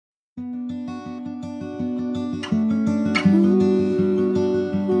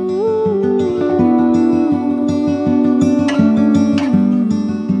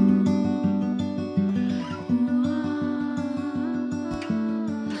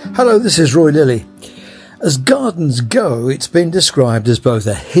Hello, this is Roy Lilly. As gardens go, it's been described as both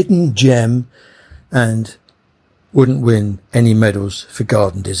a hidden gem and wouldn't win any medals for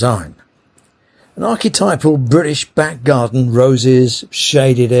garden design. An archetypal British back garden, roses,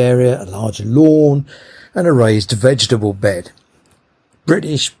 shaded area, a large lawn and a raised vegetable bed.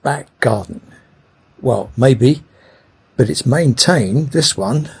 British back garden. Well, maybe, but it's maintained, this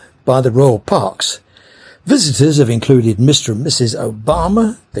one, by the Royal Parks. Visitors have included Mr. and Mrs.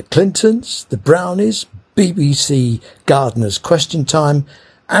 Obama, the Clintons, the Brownies, BBC Gardeners Question Time,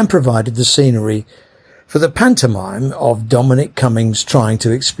 and provided the scenery for the pantomime of Dominic Cummings trying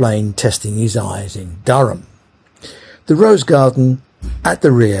to explain testing his eyes in Durham. The Rose Garden at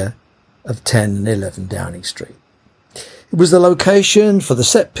the rear of 10 and 11 Downing Street. It was the location for the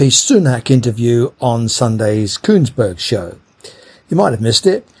set-piece Sunak interview on Sunday's Koonsberg show. You might have missed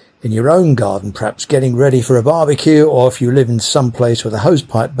it. In your own garden, perhaps getting ready for a barbecue, or if you live in some place with a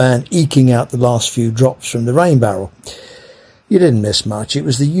hosepipe ban, eking out the last few drops from the rain barrel. You didn't miss much. It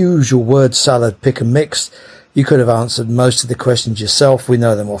was the usual word salad pick and mix. You could have answered most of the questions yourself. We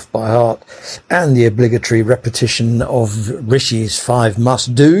know them off by heart. And the obligatory repetition of Rishi's 5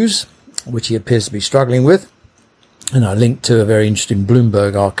 must-dos, which he appears to be struggling with. And I linked to a very interesting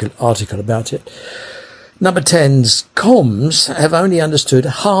Bloomberg article about it. Number 10's comms have only understood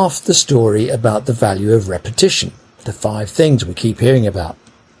half the story about the value of repetition, the 5 things we keep hearing about.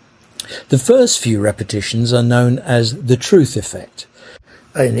 The first few repetitions are known as the truth effect,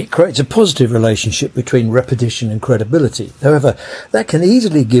 and it creates a positive relationship between repetition and credibility. However, that can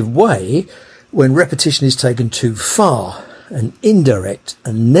easily give way when repetition is taken too far. An indirect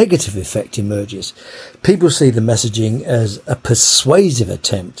and negative effect emerges. People see the messaging as a persuasive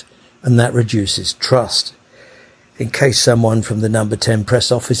attempt, and that reduces trust. In case someone from the number 10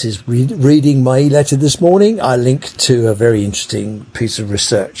 press office is reading my e-letter this morning, I linked to a very interesting piece of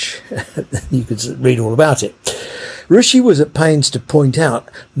research. You could read all about it. Rishi was at pains to point out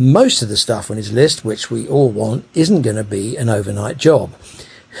most of the stuff on his list, which we all want, isn't going to be an overnight job.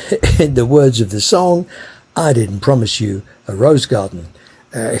 In the words of the song, I didn't promise you a rose garden.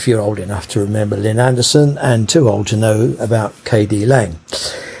 If you're old enough to remember Lynn Anderson and too old to know about K.D. Lang.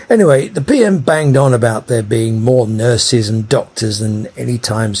 Anyway, the PM banged on about there being more nurses and doctors than any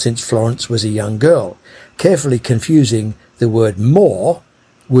time since Florence was a young girl, carefully confusing the word more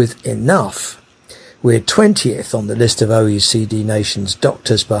with enough. We're 20th on the list of OECD nations'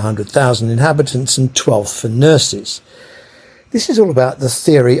 doctors per 100,000 inhabitants and 12th for nurses. This is all about the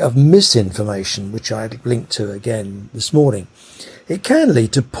theory of misinformation, which I linked to again this morning. It can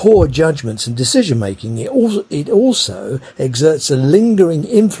lead to poor judgments and decision-making. It also exerts a lingering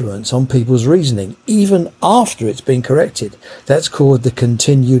influence on people's reasoning, even after it's been corrected. That's called the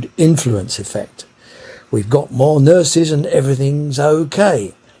continued influence effect. We've got more nurses and everything's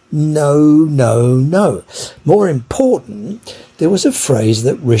okay. No. More important, there was a phrase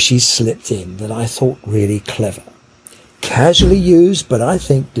that Rishi slipped in that I thought really clever. Casually used, but I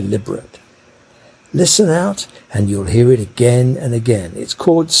think deliberate. Listen out and you'll hear it again and again. It's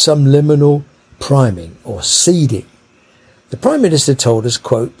called subliminal priming or seeding. The Prime Minister told us,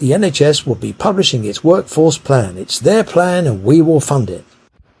 quote, the NHS will be publishing its workforce plan. It's their plan and we will fund it.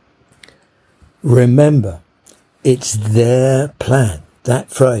 Remember, it's their plan.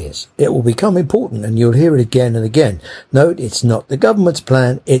 That phrase. It will become important and you'll hear it again and again. Note, it's not the government's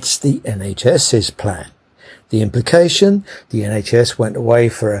plan, it's the NHS's plan. The implication, the NHS went away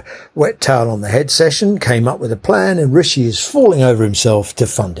for a wet towel on the head session, came up with a plan, and Rishi is falling over himself to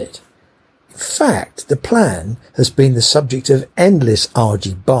fund it. In fact, the plan has been the subject of endless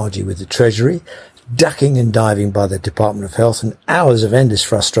argy-bargy with the Treasury, ducking and diving by the Department of Health, and hours of endless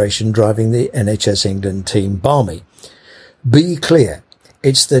frustration driving the NHS England team balmy. Be clear,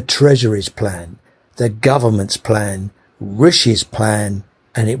 it's the Treasury's plan, the government's plan, Rishi's plan,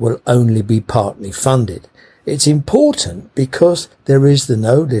 and it will only be partly funded. It's important because there is the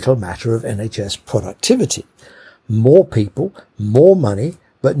no little matter of NHS productivity. More people, more money,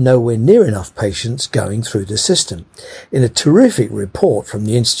 but nowhere near enough patients going through the system. In a terrific report from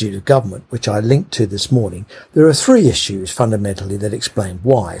the Institute of Government, which I linked to this morning, there are 3 issues fundamentally that explain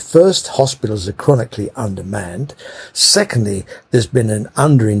why. First, hospitals are chronically undermanned. Secondly, there's been an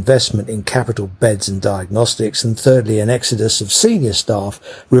underinvestment in capital beds and diagnostics. And thirdly, an exodus of senior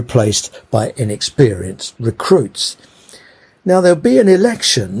staff replaced by inexperienced recruits. Now, there'll be an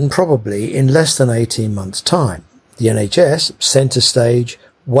election probably in less than 18 months' time. The NHS, centre stage,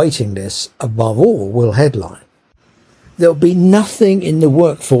 waiting lists, above all, will headline. There'll be nothing in the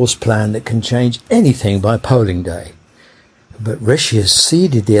workforce plan that can change anything by polling day. But Rishi has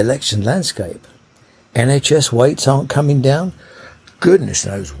seeded the election landscape. NHS waits aren't coming down. Goodness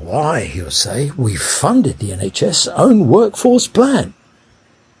knows why, he'll say. We funded the NHS own workforce plan.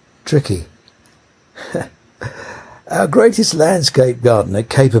 Tricky. Our greatest landscape gardener,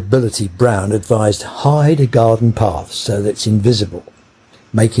 Capability Brown, advised hide a garden path so that it's invisible,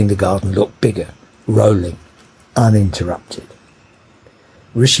 making the garden look bigger, rolling, uninterrupted.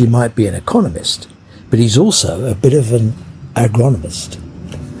 Rishi might be an economist, but he's also a bit of an agronomist.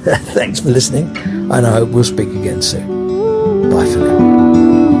 Thanks for listening, and I hope we'll speak again soon. Bye for now.